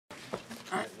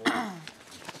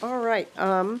All right.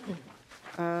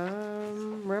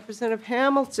 Representative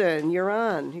Hamilton, you're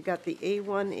on. You got the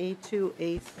A1, A2,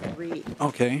 A3.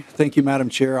 Okay, thank you, Madam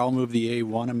Chair. I'll move the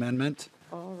A1 amendment.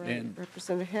 All right. And-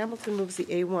 Representative Hamilton moves the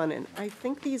A1, and I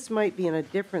think these might be in a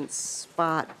different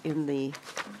spot in the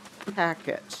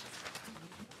packet.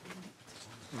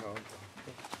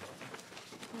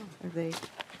 Are they?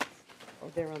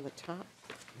 Oh, they're on the top.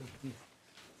 I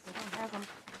don't have them.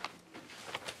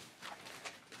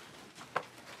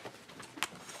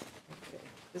 Okay.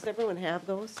 Does everyone have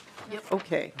those? Yep.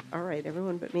 Okay. All right.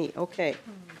 Everyone but me. Okay.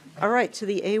 All right. To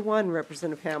the A1,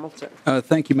 Representative Hamilton.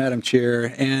 Thank you, Madam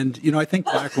Chair. And, I think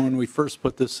back when we first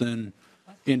put this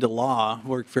into law,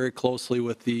 worked very closely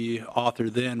with the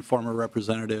author then, former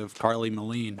Representative Carly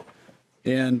Moline.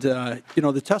 And,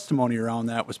 the testimony around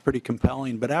that was pretty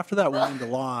compelling. But after that went into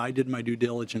law, I did my due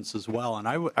diligence as well. And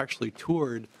I actually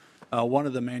toured one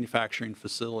of the manufacturing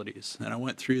facilities. And I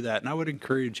went through that. And I would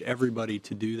encourage everybody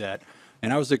to do that.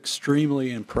 And I was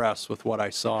extremely impressed with what I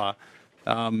saw.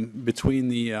 Between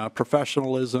the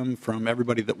professionalism from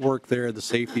everybody that worked there, the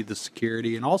safety, the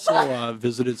security, and also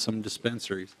visited some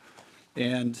dispensaries.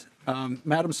 And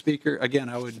Madam Speaker, again,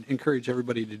 I would encourage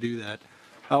everybody to do that.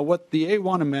 What the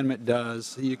A1 amendment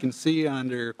does, you can see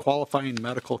under qualifying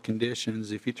medical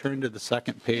conditions, if you turn to the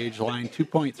second page, line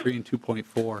 2.3 and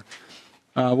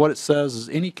 2.4, what it says is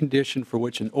any condition for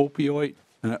which an opiate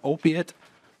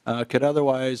could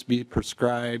otherwise be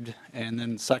prescribed, and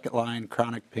then second line,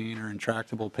 chronic pain or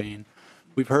intractable pain.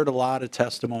 We've heard a lot of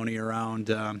testimony around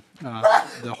the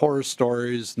horror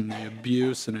stories and the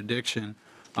abuse and addiction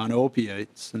on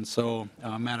opiates. And so,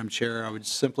 Madam Chair, I would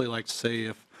simply like to say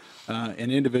if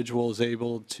an individual is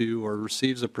able to or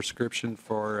receives a prescription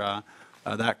for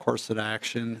that course of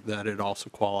action, that it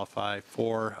also qualify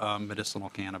for medicinal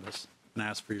cannabis. And I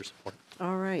ask for your support.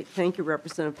 All right. Thank you,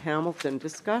 Representative Hamilton.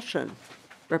 Discussion.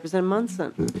 Representative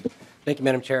Munson. Thank you,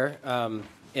 Madam Chair.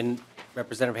 And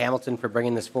Representative Hamilton for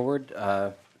bringing this forward.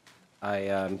 I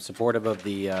am supportive of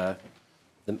the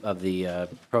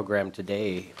program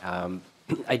today.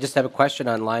 I just have a question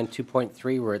on line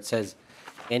 2.3 where it says,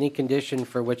 any condition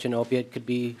for which an opiate could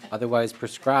be otherwise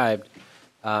prescribed.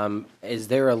 Is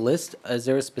there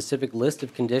a specific list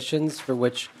of conditions for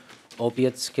which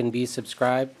opiates can be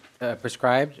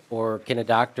prescribed, or can a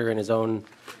doctor in his own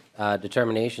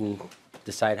determination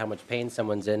decide how much pain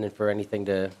someone's in and for anything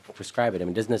to prescribe it? I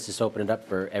mean, doesn't this just open it up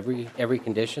for every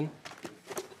condition?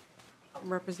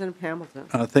 Representative Hamilton.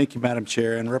 Thank you, Madam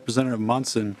Chair. And Representative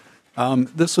Munson,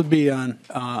 this would be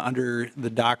under the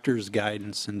doctor's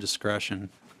guidance and discretion.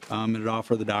 It would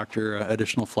offer the doctor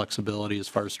additional flexibility as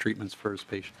far as treatments for his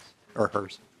patients or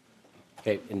hers.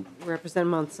 Okay. And Representative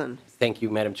Munson. thank you,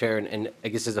 Madam Chair. And I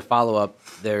guess as a follow-up,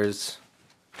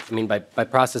 by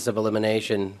process of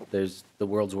elimination, there's the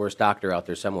world's worst doctor out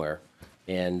there somewhere,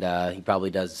 and he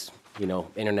probably does,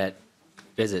 internet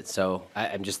visits. So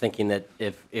I'm just thinking that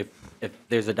if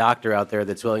there's a doctor out there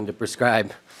that's willing to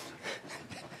prescribe,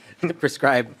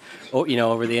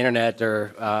 over the internet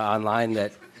or online,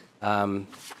 that I'm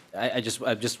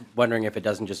just wondering if it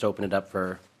doesn't just open it up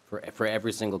for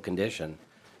every single condition.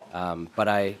 But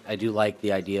I do like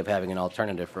the idea of having an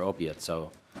alternative for opiates.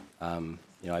 So.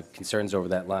 I have concerns over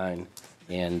that line,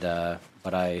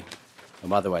 but I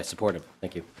am otherwise supportive.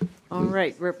 Thank you. All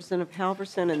right, Representative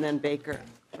Halverson and then Baker.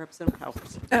 Representative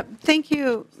Halverson. Thank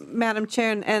you, Madam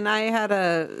Chair. And I had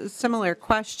a similar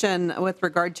question with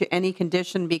regard to any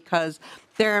condition, because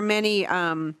there are many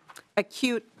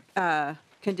acute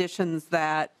conditions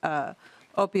that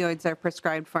opioids are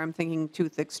prescribed for. I'm thinking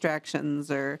tooth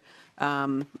extractions or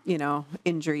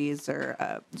injuries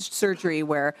or surgery,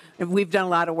 where we've done a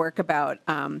lot of work about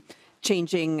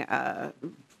changing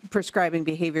prescribing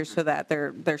behavior so that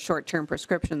they're short-term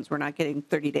prescriptions. We're not getting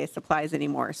 30-day supplies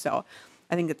anymore. So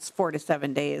I think it's 4 to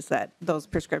 7 days that those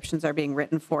prescriptions are being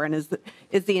written for. And is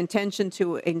the intention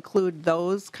to include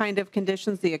those kind of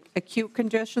conditions, the acute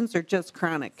conditions, or just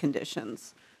chronic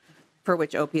conditions for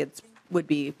which opiates would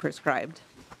be prescribed?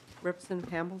 Representative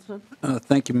Hamilton.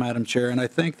 Thank you, Madam Chair. And I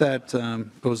think that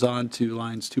goes on to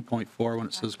lines 2.4 when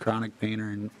it says chronic pain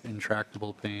or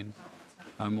intractable pain.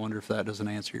 I wonder if that doesn't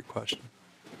answer your question.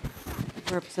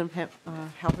 Representative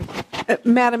Halverson.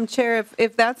 Madam Chair,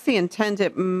 if that's the intent,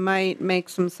 it might make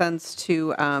some sense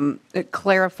to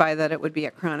clarify that it would be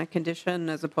a chronic condition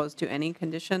as opposed to any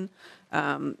condition,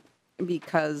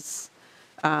 because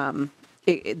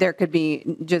there could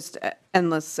be just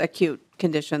endless acute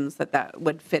conditions that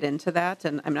would fit into that,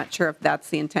 and I'm not sure if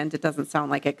that's the intent. It doesn't sound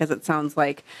like it, because it sounds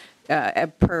like,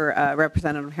 per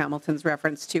Representative Hamilton's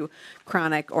reference to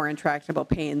chronic or intractable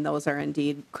pain, those are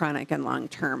indeed chronic and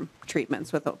long-term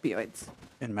treatments with opioids.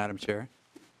 And Madam Chair?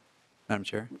 Madam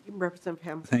Chair. Representative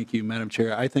Hamilton? Thank you, Madam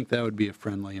Chair. I think that would be a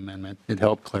friendly amendment. It'd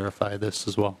help clarify this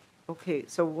as well. Okay,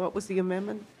 so what was the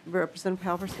amendment, Representative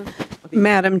Halverson?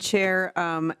 Madam Chair,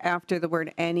 after the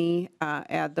word any,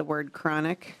 add the word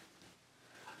chronic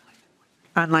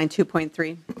on line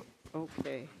 2.3.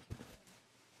 Okay.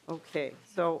 Okay,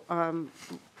 so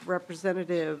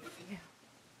Representative,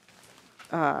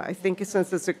 I think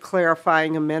since it's a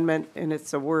clarifying amendment and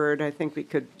it's a word, I think we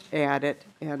could add it.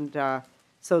 And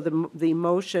so the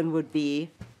motion would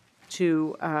be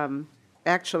to,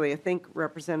 actually, I think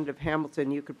Representative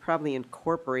Hamilton, you could probably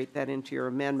incorporate that into your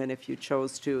amendment if you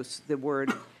chose to. The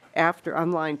word after,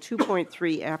 on line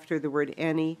 2.3, after the word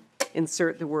any,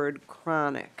 insert the word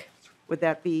chronic. Would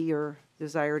that be your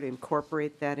desire to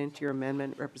incorporate that into your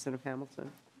amendment, Representative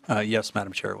Hamilton? Yes,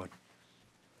 Madam Chair, it would.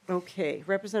 Okay,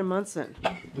 Representative Munson.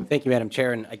 Thank you, Madam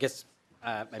Chair, and I guess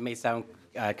I may sound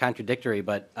contradictory,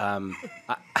 but I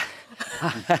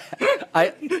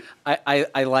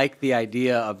like the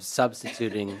idea of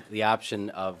substituting the option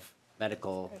of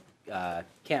medical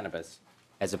cannabis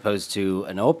as opposed to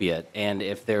an opiate. And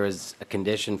if there is a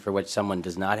condition for which someone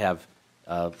does not have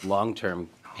long-term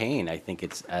pain, I think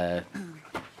it's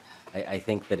I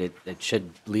think that it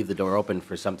should leave the door open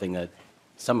for something that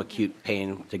some acute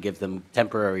pain to give them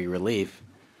temporary relief.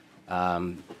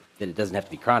 That it doesn't have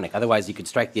to be chronic. Otherwise, you could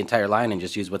strike the entire line and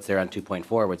just use what's there on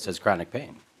 2.4, which says chronic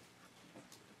pain.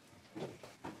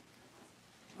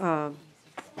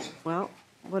 Well,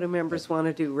 what do members want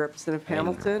to do? Representative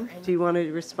Hamilton, do you want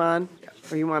to respond?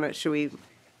 Or you want to, should we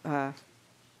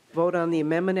vote on the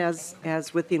amendment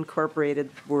as with the incorporated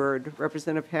word?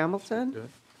 Representative Hamilton?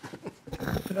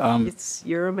 It's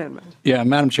your amendment. Yeah,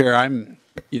 Madam Chair, I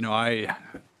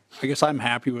guess I'm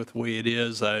happy with the way it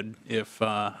is. If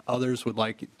others would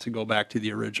like to go back to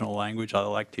the original language, I'd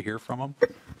like to hear from them.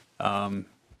 I'll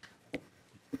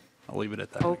leave it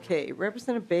at that. Okay,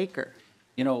 Representative Baker.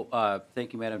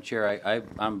 Thank you, Madam Chair.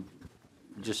 I'm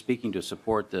just speaking to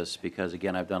support this because,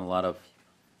 again, I've done a lot of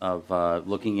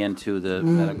looking into the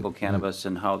medical cannabis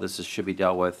and how this should be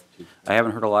dealt with. I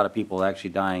haven't heard a lot of people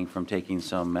actually dying from taking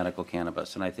some medical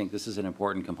cannabis, and I think this is an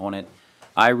important component.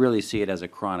 I really see it as a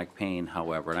chronic pain,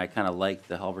 however, and I kind of like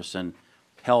the Halverson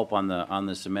help on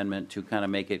this amendment to kind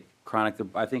of make it chronic.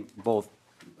 I think both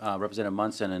Representative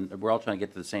Munson and we're all trying to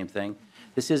get to the same thing.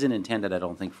 This isn't intended, I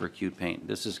don't think, for acute pain.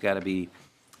 This has got to be,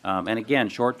 and again,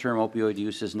 short-term opioid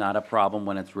use is not a problem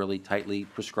when it's really tightly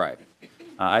prescribed.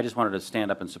 I just wanted to stand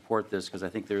up and support this because I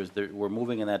think we're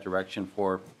moving in that direction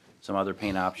for some other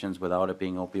pain options without it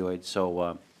being opioids.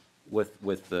 So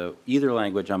with either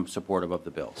language, I'm supportive of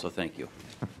the bill. So thank you.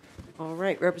 All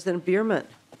right, Representative Bierman.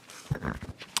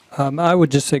 I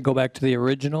would just say go back to the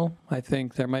original. I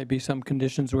think there might be some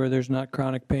conditions where there's not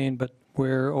chronic pain, but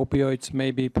where opioids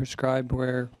may be prescribed,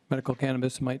 where medical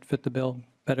cannabis might fit the bill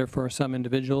better for some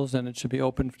individuals, and it should be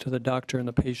open to the doctor and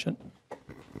the patient.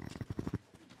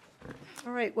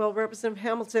 All right, well, Representative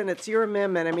Hamilton, it's your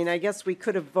amendment. I mean, I guess we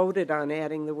could have voted on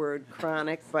adding the word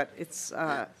chronic, but it's,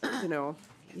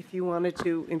 if you wanted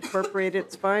to incorporate it,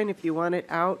 it's fine. If you want it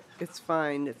out, it's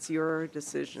fine. It's your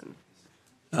decision.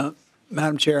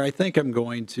 Madam Chair, I think I'm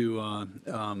going to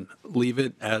leave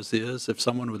it as is. If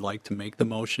someone would like to make the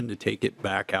motion to take it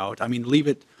back out, I mean, leave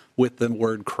it with the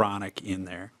word chronic in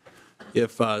there.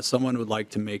 If someone would like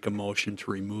to make a motion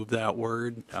to remove that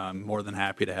word, I'm more than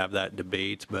happy to have that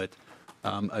debate. But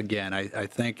again, I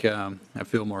think I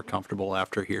feel more comfortable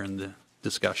after hearing the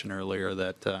discussion earlier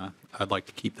that I'd like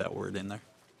to keep that word in there.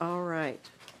 All right.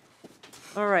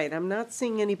 All right, I'm not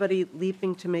seeing anybody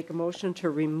leaping to make a motion to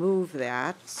remove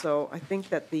that, so I think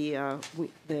that the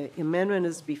amendment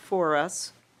is before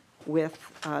us with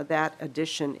that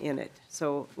addition in it.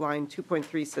 So line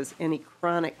 2.3 says, any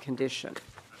chronic condition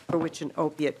for which an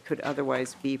opiate could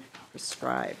otherwise be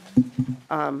prescribed.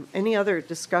 Any other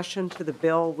discussion to the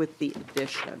bill with the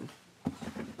addition?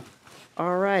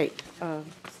 All right. Okay,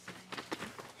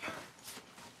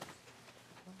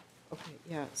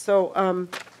 yeah, So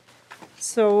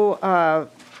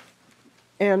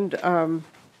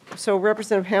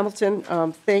Representative Hamilton,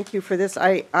 thank you for this.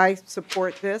 I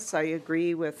support this. I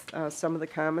agree with some of the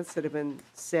comments that have been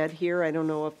said here. I don't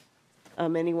know if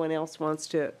anyone else wants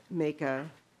to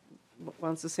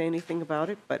say anything about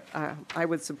it, but I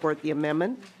would support the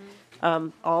amendment.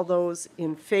 All those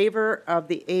in favor of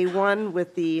the A1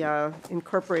 with the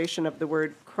incorporation of the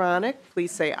word chronic,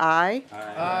 please say aye.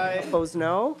 Aye. Opposed,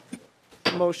 no.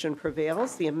 Motion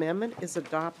prevails. The amendment is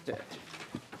adopted.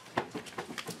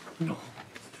 No,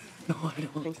 I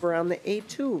don't. I think we're on the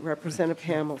A2, Representative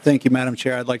Hamilton. Thank you, Madam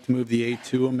Chair. I'd like to move the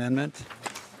A2 amendment.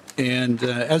 And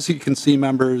as you can see,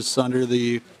 members, under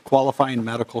the qualifying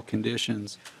medical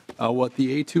conditions, What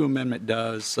the A2 amendment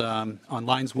does, on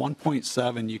lines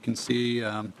 1.7, you can see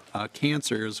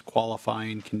cancer is a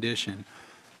qualifying condition.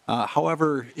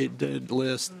 However, it did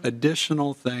list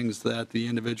additional things that the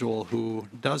individual who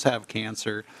does have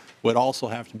cancer would also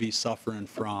have to be suffering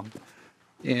from.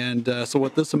 And so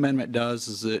what this amendment does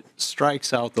is it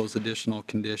strikes out those additional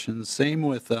conditions. Same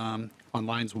with on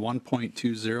lines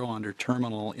 1.20 under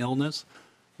terminal illness.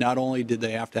 Not only did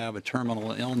they have to have a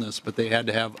terminal illness, but they had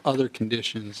to have other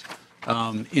conditions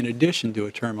in addition to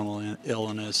a terminal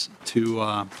illness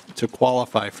to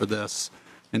qualify for this.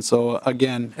 And so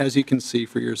again, as you can see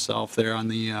for yourself there on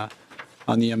the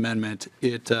amendment,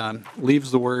 it leaves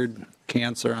the word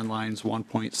cancer on lines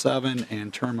 1.7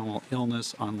 and terminal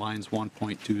illness on lines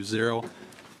 1.20,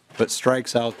 but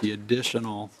strikes out the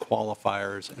additional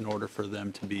qualifiers in order for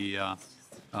them to be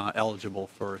eligible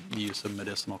for the use of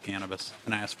medicinal cannabis.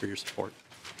 And I ask for your support.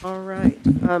 All right.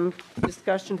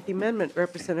 Discussion of the amendment,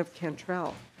 Representative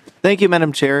Cantrell. Thank you,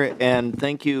 Madam Chair, and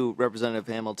thank you, Representative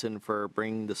Hamilton, for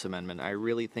bringing this amendment. I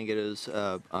really think it is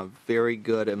a very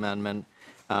good amendment,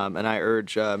 and I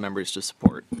urge members to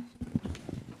support.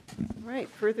 All right,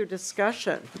 further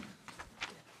discussion.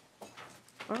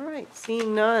 All right,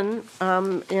 seeing none,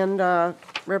 and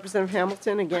Representative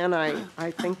Hamilton, again,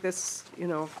 I think this,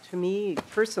 to me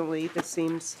personally, this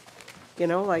seems,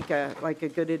 like a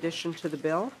good addition to the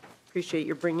bill. Appreciate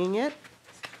your bringing it.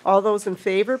 All those in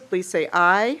favor, please say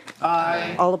aye.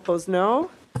 Aye. All opposed, no.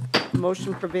 The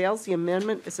motion prevails. The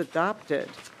amendment is adopted.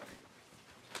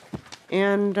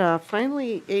 And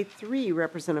finally, A3,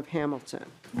 Representative Hamilton.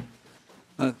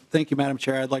 Thank you, Madam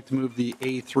Chair. I'd like to move the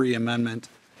A3 amendment.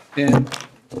 And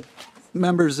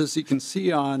members, as you can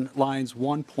see on lines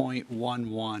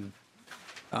 1.11,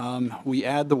 we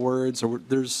add the words, or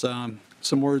there's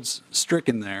some words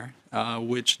stricken there,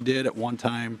 which did at one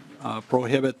time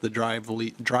prohibit the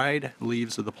dried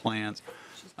leaves of the plants.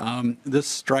 This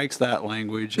strikes that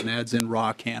language and adds in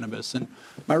raw cannabis. And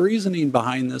my reasoning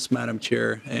behind this, Madam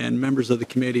Chair, and members of the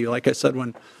committee, like I said,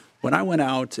 when I went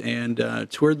out and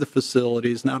toured the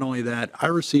facilities, not only that, I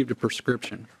received a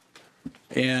prescription.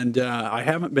 And I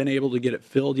haven't been able to get it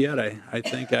filled yet. I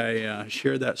think I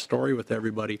shared that story with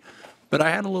everybody. But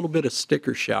I had a little bit of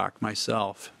sticker shock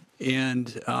myself. And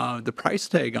the price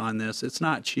tag on this, it's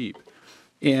not cheap.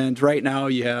 And right now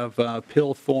you have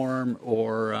pill form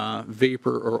or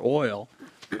vapor or oil.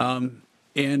 And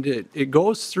it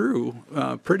goes through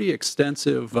pretty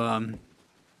extensive,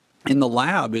 in the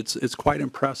lab, it's quite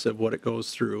impressive what it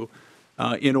goes through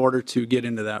in order to get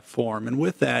into that form. And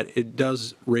with that, it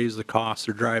does raise the cost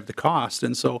or drive the cost.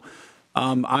 And so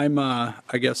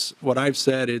I guess what I've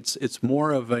said, it's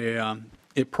more of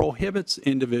it prohibits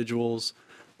individuals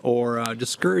or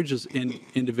discourages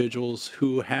individuals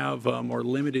who have more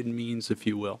limited means, if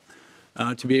you will,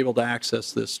 to be able to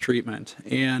access this treatment.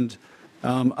 And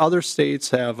other states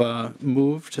have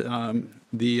moved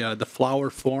the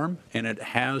flower form, and it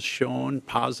has shown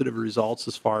positive results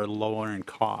as far as lowering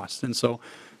cost. And so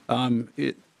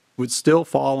it would still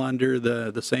fall under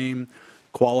the same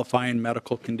qualifying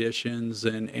medical conditions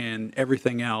and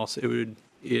everything else. It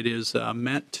is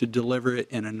meant to deliver it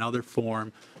in another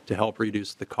form to help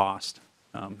reduce the cost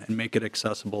and make it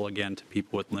accessible again to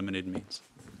people with limited means.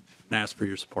 And I ask for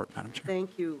your support, Madam Chair.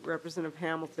 Thank you, Representative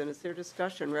Hamilton. Is there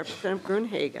discussion? Representative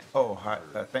Gruenhagen. Oh, hi.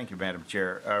 Thank you, Madam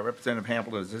Chair. Representative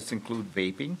Hamilton, does this include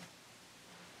vaping?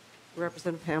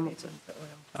 Representative Hamilton.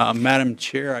 Madam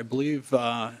Chair, I believe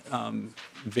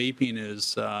vaping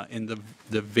is in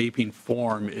the vaping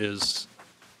form is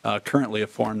currently a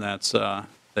form that's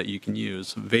that you can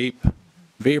use.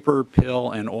 Vapor,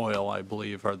 pill, and oil, I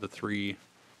believe, are the three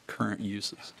current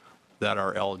uses that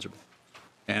are eligible.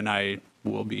 And I'll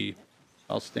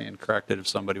stand corrected if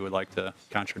somebody would like to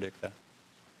contradict that.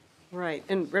 Right,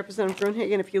 and Representative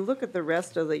Gruenhagen, if you look at the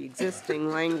rest of the existing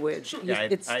language, Yeah,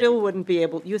 you still wouldn't be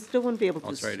able to it's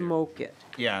right here. smoke it.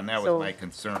 Yeah, and that So- was my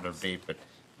concern of vape, but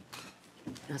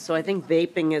So I think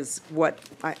vaping is what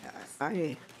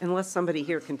I unless somebody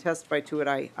here can testify to it,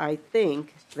 I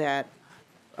think that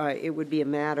it would be a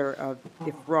matter of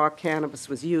if raw cannabis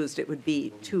was used, it would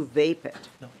be to vape it.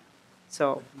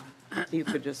 So you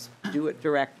could just do it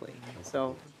directly.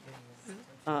 So,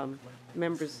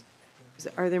 members,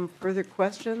 are there further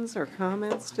questions or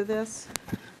comments to this?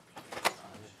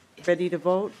 Ready to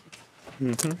vote?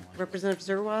 Representative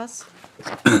Zerwas?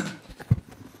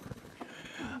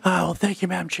 Well, thank you,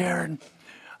 Madam Chair,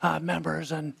 and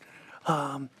members, and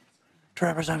to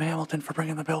Representative Hamilton for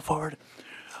bringing the bill forward.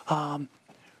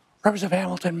 Representative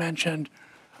Hamilton mentioned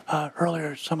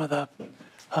earlier some of the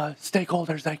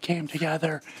stakeholders that came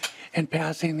together in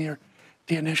passing the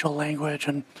initial language,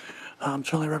 and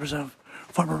certainly Representative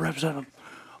former Representative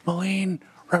Moline,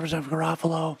 Representative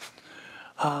Garofalo,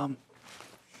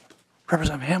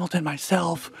 Representative Hamilton,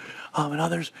 myself, and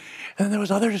others. And then there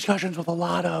was other discussions with a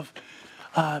lot of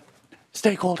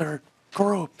stakeholder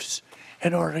groups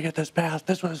in order to get this passed.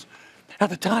 This was, at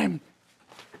the time,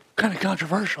 kind of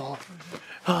controversial.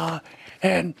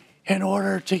 And in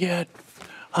order to get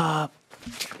law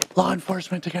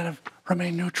enforcement to kind of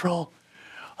remain neutral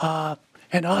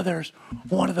and others,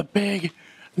 one of the big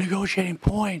negotiating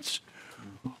points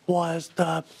was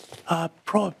the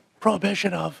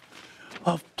prohibition of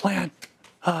plant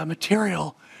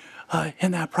material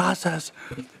in that process.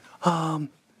 I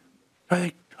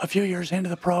think a few years into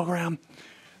the program,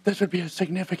 this would be a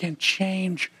significant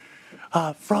change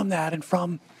from that and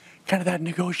from kind of that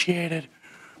negotiated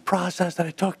process that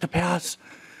it took to pass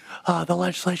the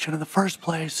legislation in the first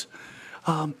place.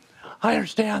 I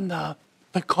understand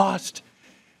the cost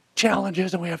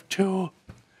challenges, and we have two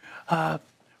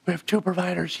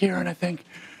providers here, and I think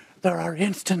there are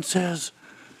instances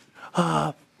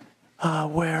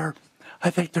where I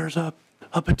think there's a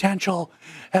potential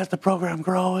as the program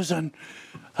grows and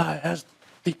as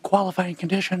the qualifying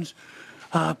conditions,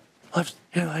 like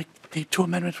the two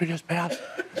amendments we just passed,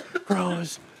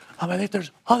 grows. I think there's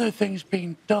other things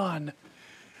being done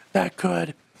that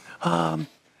could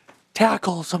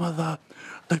tackle some of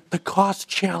the cost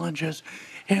challenges,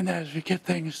 and as we get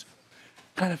things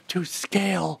kind of to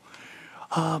scale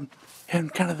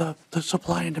and kind of the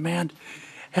supply and demand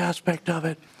aspect of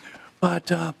it.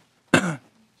 But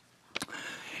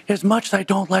as much as I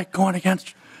don't like going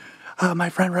against my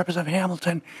friend Representative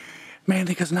Hamilton,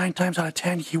 mainly because 9 times out of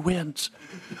 10 he wins.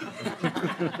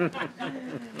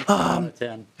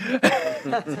 10.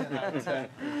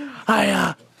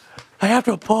 I have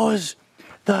to oppose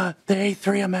the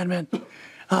A3 amendment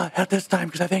at this time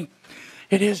because I think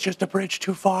it is just a bridge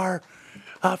too far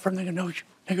from the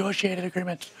negotiated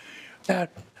agreements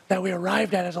that we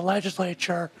arrived at as a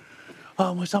legislature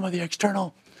with some of the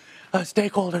external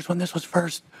stakeholders when this was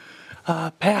first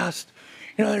passed.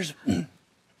 You know,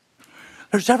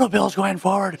 there's several bills going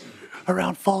forward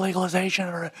around full legalization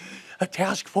or a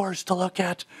task force to look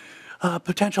at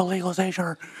potential legalization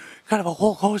or kind of a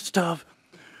whole host of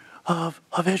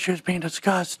issues being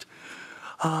discussed.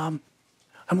 I'm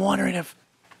wondering if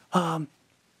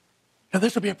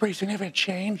this would be a pretty significant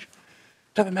change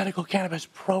to the medical cannabis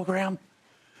program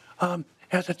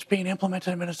as it's being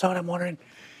implemented in Minnesota. I'm wondering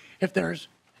if there's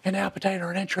an appetite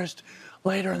or an interest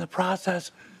later in the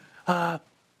process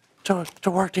to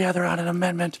work together on an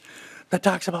amendment that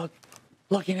talks about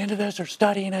looking into this or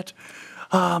studying it.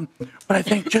 But I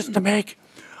think just to make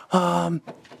the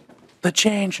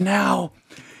change now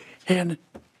in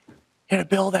a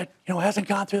bill that hasn't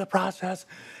gone through the process,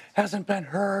 hasn't been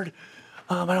heard,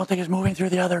 I don't think is moving through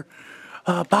the other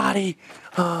body.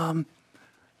 I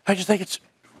just think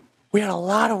we had a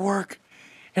lot of work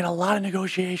and a lot of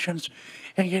negotiations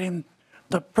in getting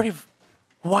the pretty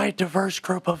wide, diverse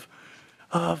group of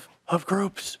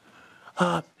groups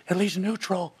at least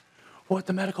neutral with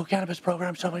the medical cannabis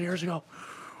program several years ago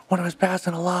when it was passed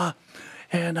into law.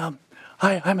 And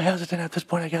I'm hesitant at this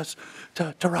point, I guess,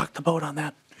 to rock the boat on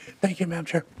that. Thank you, Madam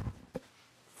Chair.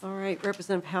 All right,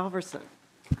 Representative Halverson.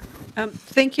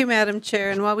 Thank you, Madam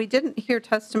Chair. And while we didn't hear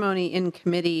testimony in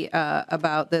committee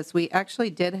about this, we actually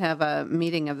did have a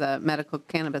meeting of the Medical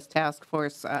Cannabis Task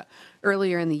Force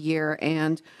earlier in the year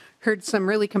and heard some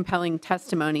really compelling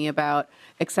testimony about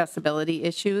accessibility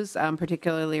issues,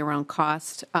 particularly around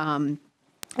cost, and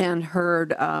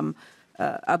heard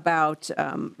about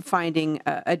finding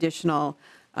additional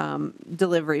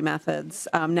delivery methods.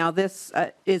 Now, this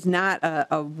is not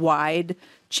a wide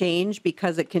change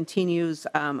because it continues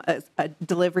a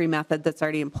delivery method that's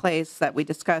already in place that we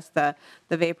discussed, the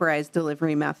vaporized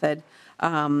delivery method,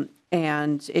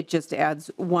 and it just adds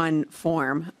one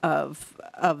form of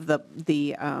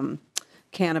the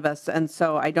cannabis. And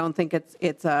so I don't think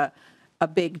it's a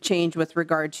big change with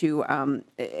regard to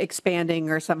expanding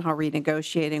or somehow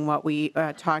renegotiating what we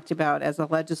talked about as a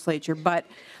legislature. But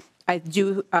I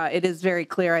do, it is very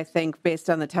clear, I think, based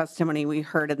on the testimony we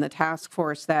heard in the task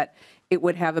force, that it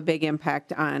would have a big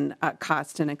impact on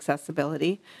cost and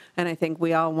accessibility. And I think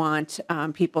we all want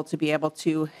people to be able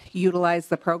to utilize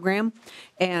the program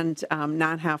and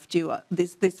not have to,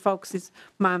 these folks, these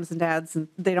moms and dads, and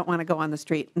they don't want to go on the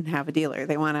street and have a dealer.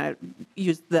 They want to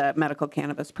use the medical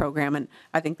cannabis program, and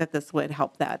I think that this would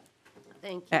help that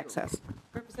access.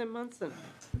 Representative Munson.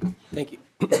 Thank you.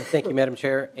 Thank you, Madam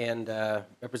Chair. And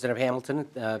Representative Hamilton,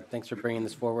 thanks for bringing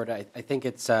this forward. I think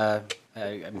it's,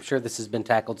 I'm sure this has been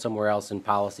tackled somewhere else in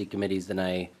policy committees than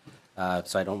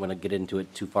so I don't want to get into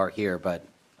it too far here, but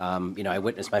I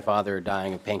witnessed my father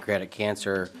dying of pancreatic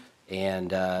cancer,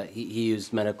 and he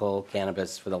used medical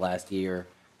cannabis for the last year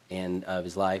of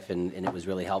his life, and it was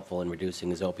really helpful in reducing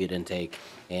his opiate intake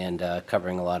and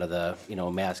covering a lot of the,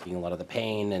 masking a lot of the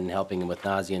pain and helping him with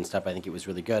nausea and stuff. I think it was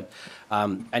really good.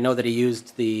 I know that he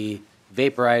used the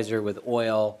vaporizer with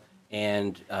oil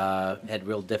and had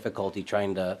real difficulty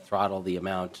trying to throttle the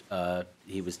amount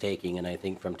he was taking. And I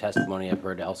think from testimony I've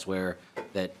heard elsewhere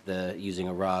that using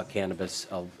a raw cannabis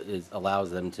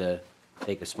allows them to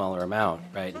take a smaller amount,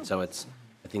 right? And so I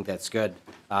think that's good.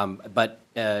 But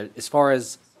as far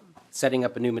as setting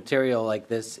up a new material like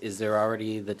this, is there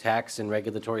already the tax and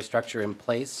regulatory structure in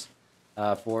place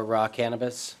for raw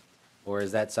cannabis? Or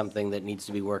is that something that needs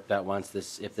to be worked out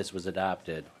if this was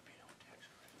adopted?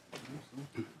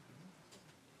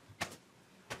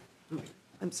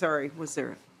 I'm sorry, was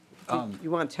there,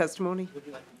 you want testimony?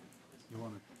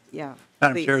 Yeah.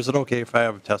 Madam please. Chair, is it okay if I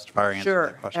have a testifier answer Sure,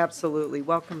 that question? absolutely.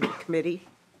 Welcome to the committee.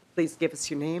 Please give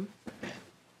us your name.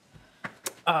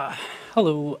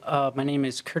 Hello, my name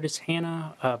is Curtis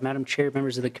Hanna. Madam Chair,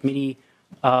 members of the committee,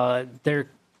 there,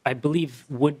 I believe,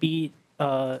 would be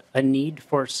a need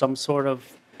for some sort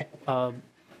of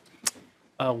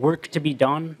work to be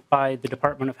done by the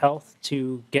Department of Health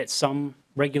to get some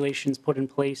regulations put in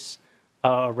place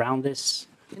around this.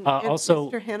 And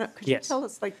Also, Mr. Hanna, could you yes. tell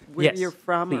us like where Yes, you're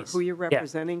from or please. who you're Yeah.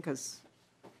 representing? Because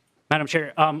Madam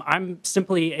Chair, I'm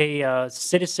simply a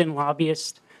citizen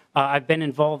lobbyist. I've been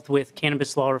involved with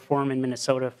cannabis law reform in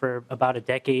Minnesota for about a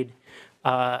decade.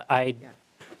 I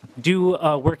do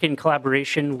work in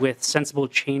collaboration with Sensible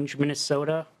Change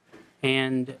Minnesota,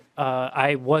 and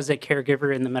I was a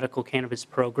caregiver in the medical cannabis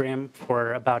program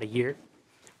for about a year.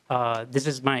 This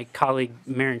is my colleague,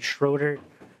 Maren Schroeder,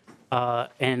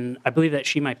 and I believe that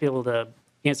she might be able to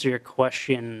answer your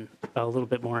question a little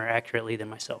bit more accurately than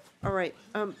myself. all right,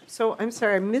 so I'm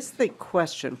sorry, I missed the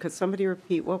question. Could somebody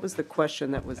repeat, what was the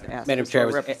question that was asked? Madam So Chair,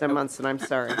 Representative Munson, I'm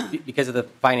sorry. Because of the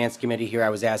Finance Committee here, I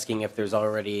was asking if there's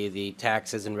already the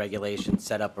taxes and regulations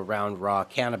set up around raw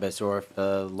cannabis, or if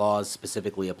the laws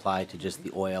specifically apply to just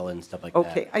the oil and stuff like that.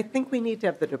 Okay, I think we need to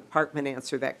have the department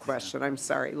answer that question. I'm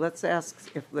sorry. Let's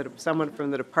ask if someone from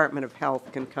the Department of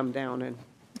Health can come down and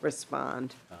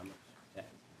respond.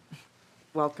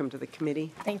 Welcome to the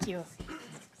committee. Thank you.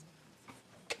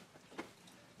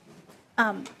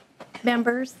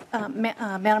 Members,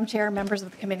 Madam Chair, members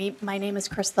of the committee, my name is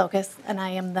Chris Thokus, and I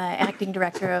am the Acting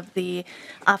Director of the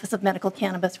Office of Medical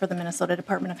Cannabis for the Minnesota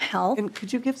Department of Health. And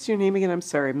could you give us your name again? I'm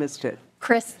sorry, I missed it.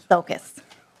 Chris Thokus,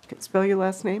 Can you spell your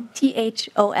last name?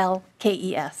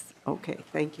 Tholkes. Okay,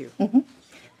 thank you.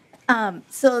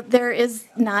 So there is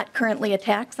not currently a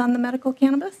tax on the medical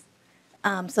cannabis,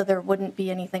 so there wouldn't be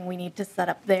anything we need to set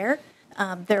up there.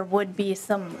 There would be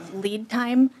some lead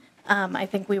time. I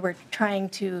think we were trying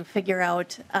to figure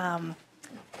out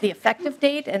the effective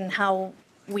date and how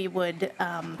we would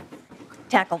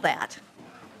tackle that.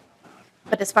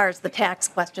 But as far as the tax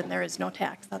question, there is no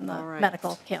tax on the All right.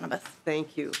 medical cannabis.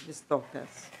 Thank you, Ms.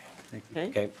 Thokas.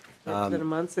 Okay. Representative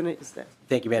Munson, is that?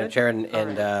 Thank you, Madam good? Chair. And All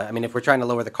right. I mean, if we're trying to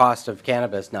lower the cost of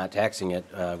cannabis, not taxing it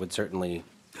would certainly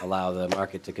allow the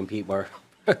market to compete more.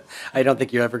 I don't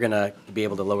think you're ever going to be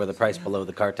able to lower the price below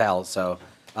the cartel. So,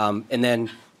 and then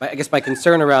I guess my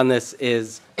concern around this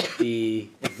is the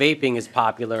vaping is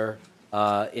popular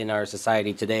in our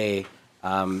society today,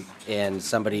 and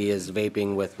somebody is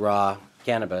vaping with raw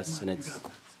cannabis, and it's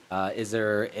is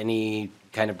there any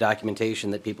kind of documentation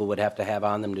that people would have to have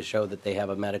on them to show that they have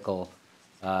a medical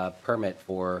permit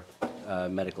for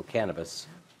medical cannabis?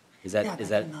 Is that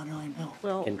Not really, no.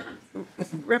 Well, can-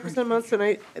 Representative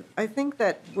Munson, I think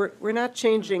that we're not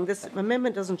changing, this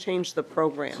amendment doesn't change the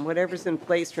program. Whatever's in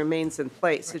place remains in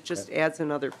place. It just adds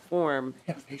another form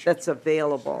that's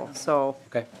available. So,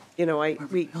 Okay.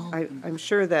 I'm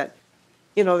sure that,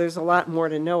 there's a lot more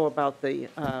to know about the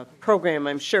program,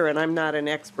 I'm sure, and I'm not an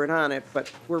expert on it,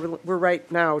 but we're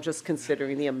right now just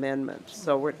considering the amendment.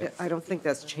 So I don't think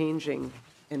that's changing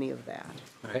any of that.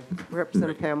 Okay.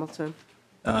 Representative Hamilton?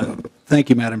 Thank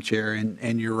you, Madam Chair,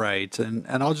 and you're right. And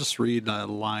I'll just read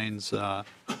lines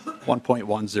 1.10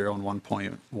 and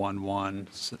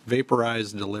 1.11.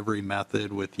 Vaporized delivery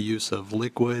method with use of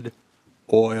liquid,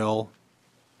 oil,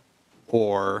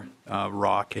 or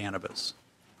raw cannabis.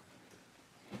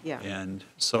 Yeah. And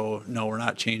so, no, we're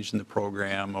not changing the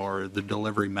program or the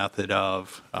delivery method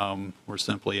of, we're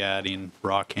simply adding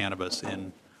raw cannabis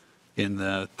in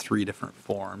the three different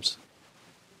forms.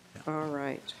 All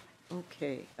right.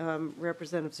 Okay.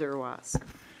 Representative Zerwas.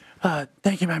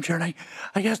 Thank you, Madam Chair. And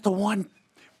I guess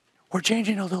we're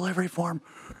changing the delivery form,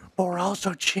 but we're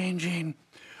also changing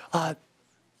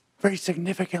very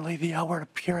significantly the outward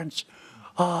appearance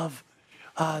of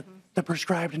the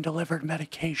prescribed and delivered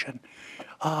medication.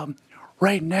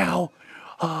 Right now,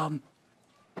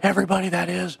 everybody that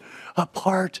is a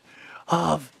part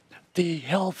of the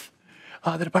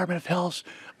Department of Health's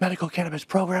medical cannabis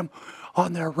program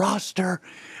on their roster,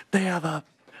 they have a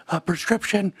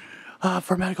prescription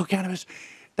for medical cannabis.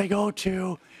 They go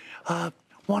to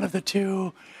one of the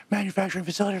two manufacturing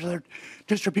facilities or their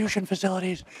distribution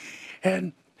facilities,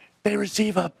 and they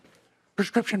receive a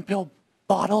prescription pill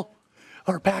bottle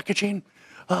or packaging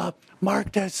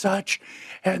marked as such,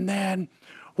 and then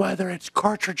whether it's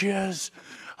cartridges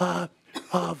for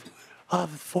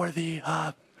the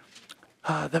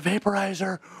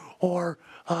vaporizer or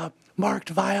marked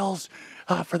vials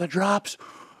for the drops.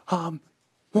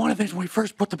 One of the things when we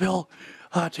first put the bill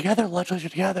together, the legislature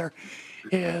together,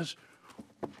 is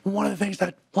one of the things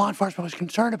that law enforcement was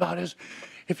concerned about is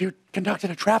if you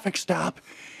conducted a traffic stop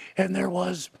and there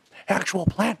was actual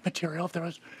plant material, if there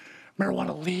was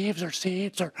marijuana leaves or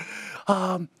seeds, or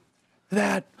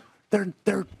that there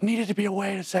needed to be a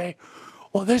way to say,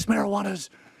 well, this marijuana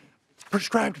is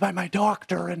prescribed by my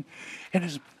doctor and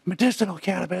is medicinal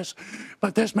cannabis,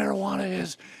 but this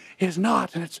marijuana is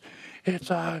not, and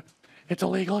it's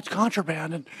illegal, it's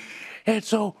contraband, and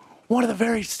so one of the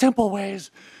very simple ways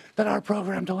that our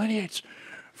program delineates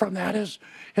from that is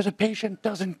a patient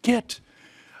doesn't get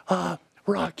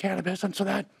raw cannabis, and so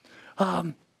that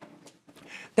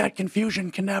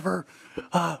confusion can never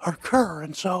occur.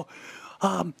 And so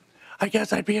I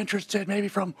guess I'd be interested maybe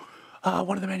from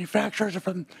one of the manufacturers or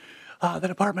from the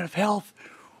Department of Health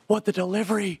what the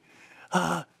delivery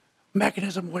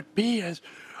mechanism would be.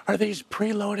 Are these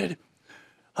preloaded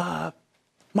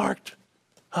marked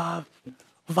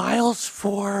vials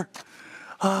for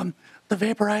the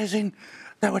vaporizing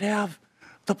that would have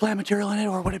the plant material in it,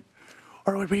 or would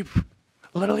we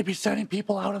literally be sending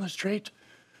people out on the street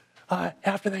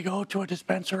after they go to a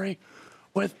dispensary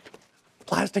with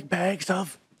plastic bags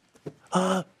of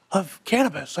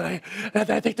cannabis? And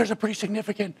I think there's a pretty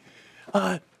significant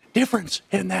difference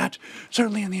in that,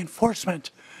 certainly in the enforcement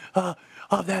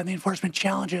of that and the enforcement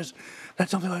challenges that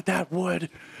something like that would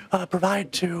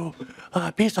provide to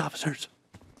peace officers.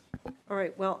 All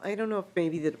right, well, I don't know if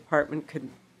maybe the department could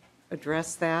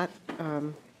address that.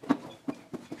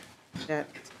 That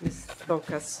Ms.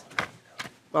 Thokas,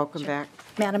 welcome back.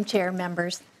 Madam Chair,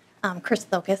 members, Chris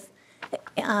Thokas.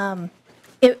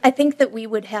 I think that we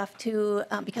would have to,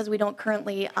 because we don't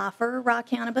currently offer raw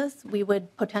cannabis, we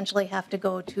would potentially have to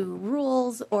go to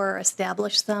rules or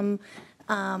establish some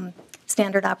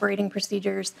standard operating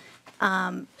procedures.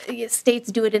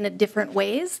 States do it in different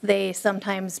ways. They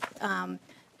sometimes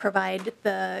provide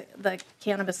the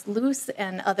cannabis loose,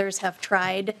 and others have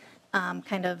tried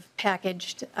kind of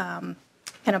packaged, kind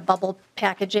of bubble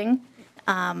packaging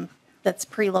that's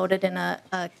preloaded in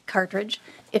a cartridge.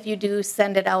 If you do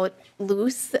send it out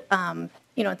loose,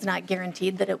 it's not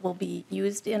guaranteed that it will be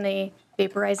used in a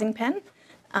vaporizing pen.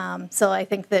 So I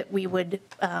think that we would,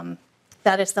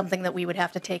 that is something that we would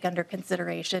have to take under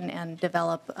consideration and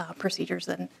develop procedures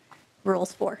and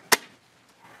rules for.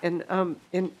 And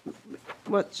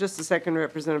just a second,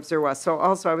 Representative Zerwas. So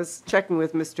also, I was checking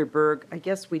with Mr. Berg. I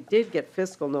guess we did get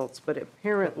fiscal notes, but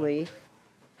apparently,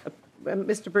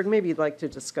 Mr. Berg, maybe you'd like to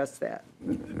discuss that.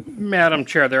 Madam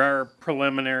Chair, there are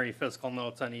preliminary fiscal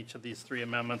notes on each of these three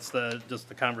amendments. Just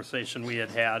the conversation we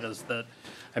had is that,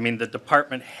 the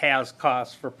department has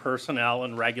costs for personnel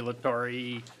and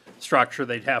regulatory structure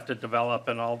they'd have to develop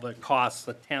and all the costs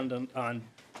attendant on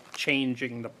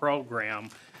changing the program.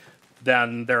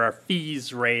 Then there are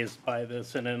fees raised by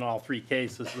this, and in all three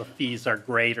cases, the fees are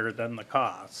greater than the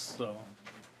costs, so.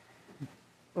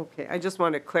 Okay, I just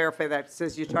want to clarify that. It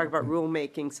says you talk about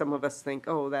rulemaking, some of us think,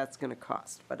 oh, that's going to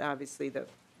cost, but obviously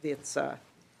it's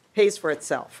pays for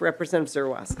itself. Representative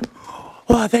Zerwas.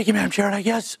 Well, thank you, Madam Chair. And I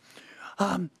guess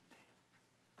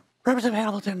Representative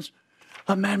Hamilton's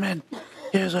amendment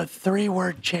is a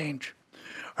three-word change,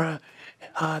 or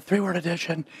a three-word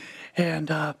addition, and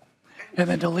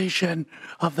then deletion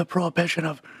of the prohibition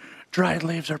of dried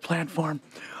leaves or plant form.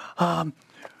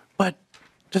 But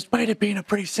despite it being a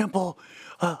pretty simple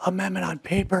amendment on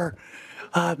paper,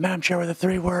 Madam Chair, with a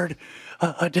three-word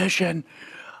addition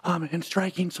and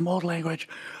striking some old language,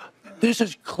 this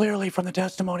is clearly, from the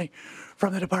testimony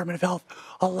from the Department of Health,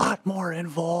 a lot more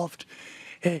involved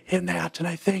in that. And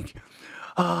I think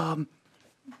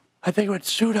it would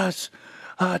suit us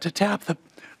to tap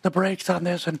the brakes on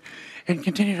this and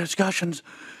continue discussions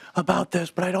about this.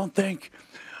 But I don't think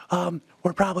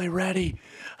we're probably ready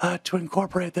to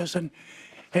incorporate this and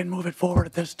move it forward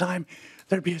at this time.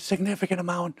 There'd be a significant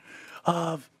amount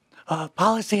of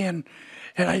policy, and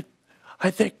I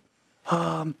think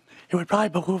it would probably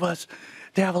behoove us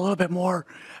to have a little bit more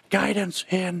guidance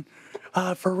in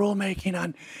for rulemaking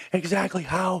on exactly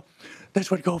how this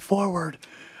would go forward,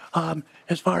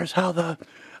 as far as how the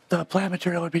plant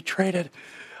material would be treated.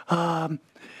 And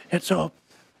so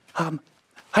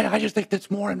I just think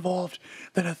that's more involved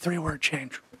than a three-word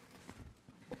change.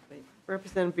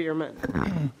 Representative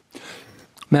Bierman.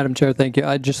 Madam Chair, thank you.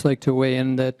 I'd just like to weigh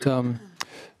in that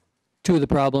two of the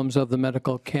problems of the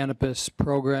medical cannabis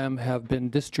program have been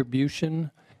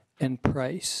distribution and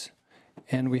price.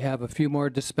 And we have a few more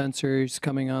dispensaries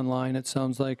coming online, it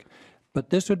sounds like. But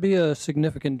this would be a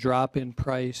significant drop in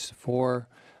price for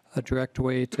a direct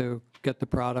way to get the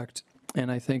product.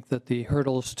 And I think that the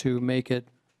hurdles to make it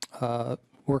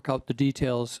work out the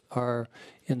details are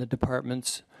in the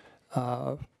department's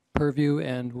purview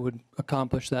and would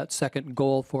accomplish that second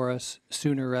goal for us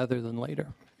sooner rather than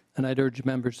later. And I'd urge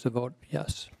members to vote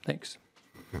yes. Thanks.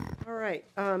 All right,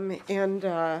 I'm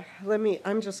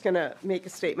just going to make a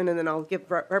statement, and then I'll give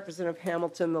Representative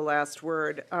Hamilton the last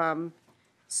word.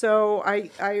 So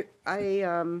I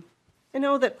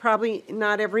know that probably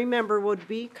not every member would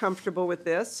be comfortable with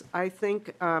this. I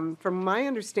think, from my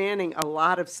understanding, a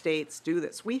lot of states do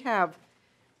this. We have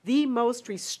the most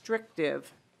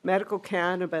restrictive medical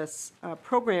cannabis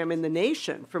program in the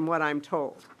nation, from what I'm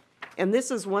told. And this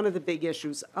is one of the big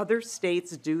issues. Other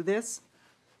states do this,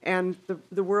 and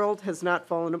the world has not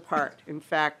fallen apart. In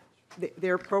fact,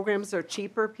 their programs are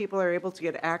cheaper. People are able to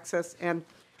get access. And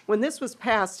when this was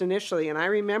passed initially, and I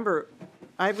remember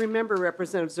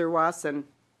Representative Zerwassen,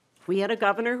 we had a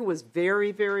governor who was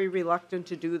very, very reluctant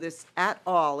to do this at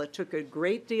all. It took a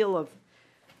great deal of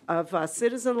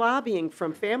citizen lobbying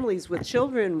from families with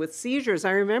children with seizures.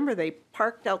 I remember they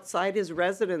parked outside his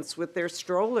residence with their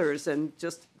strollers and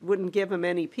just wouldn't give him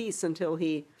any peace until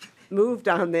he moved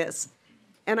on this.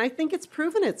 And I think it's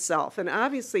proven itself. And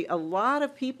obviously, a lot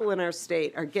of people in our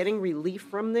state are getting relief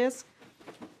from this.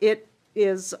 It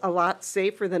is a lot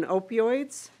safer than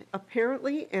opioids,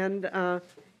 apparently. And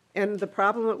the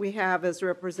problem that we have, as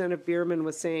Representative Bierman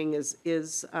was saying,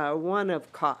 is one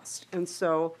of cost. And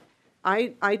so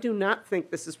I do not think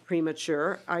this is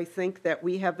premature. I think that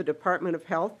we have the Department of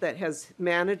Health that has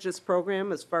managed this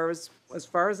program. As far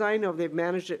as I know, they've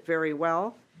managed it very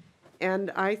well.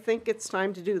 And I think it's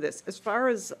time to do this. As far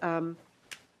as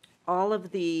all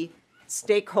of the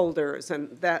stakeholders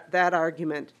and that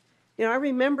argument, you know, I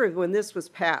remember when this was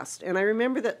passed, and I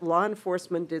remember that law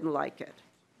enforcement didn't like it.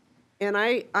 And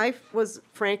I was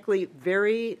frankly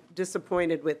very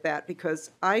disappointed with that, because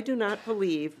I do not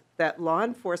believe that law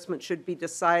enforcement should be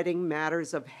deciding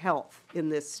matters of health in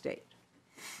this state.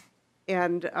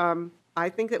 And I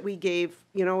think that we gave,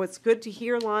 you know, it's good to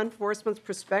hear law enforcement's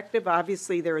perspective.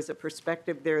 Obviously, there is a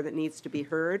perspective there that needs to be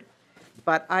heard.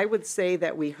 But I would say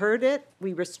that we heard it,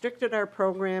 we restricted our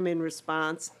program in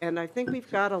response, and I think we've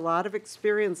got a lot of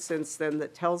experience since then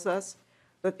that tells us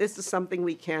that this is something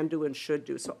we can do and should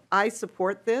do. So I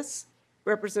support this.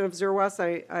 Representative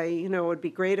Zerwas, you know, it would be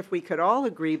great if we could all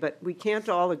agree, but we can't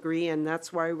all agree, and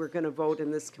that's why we're going to vote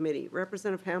in this committee.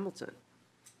 Representative Hamilton.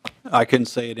 I couldn't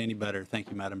say it any better. Thank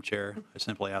you, Madam Chair. I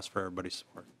simply ask for everybody's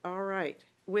support. All right.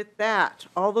 With that,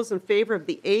 all those in favor of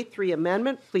the A3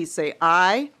 amendment, please say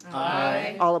aye.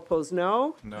 Aye. All opposed,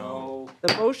 no. No.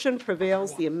 The motion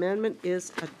prevails. The amendment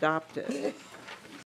is adopted.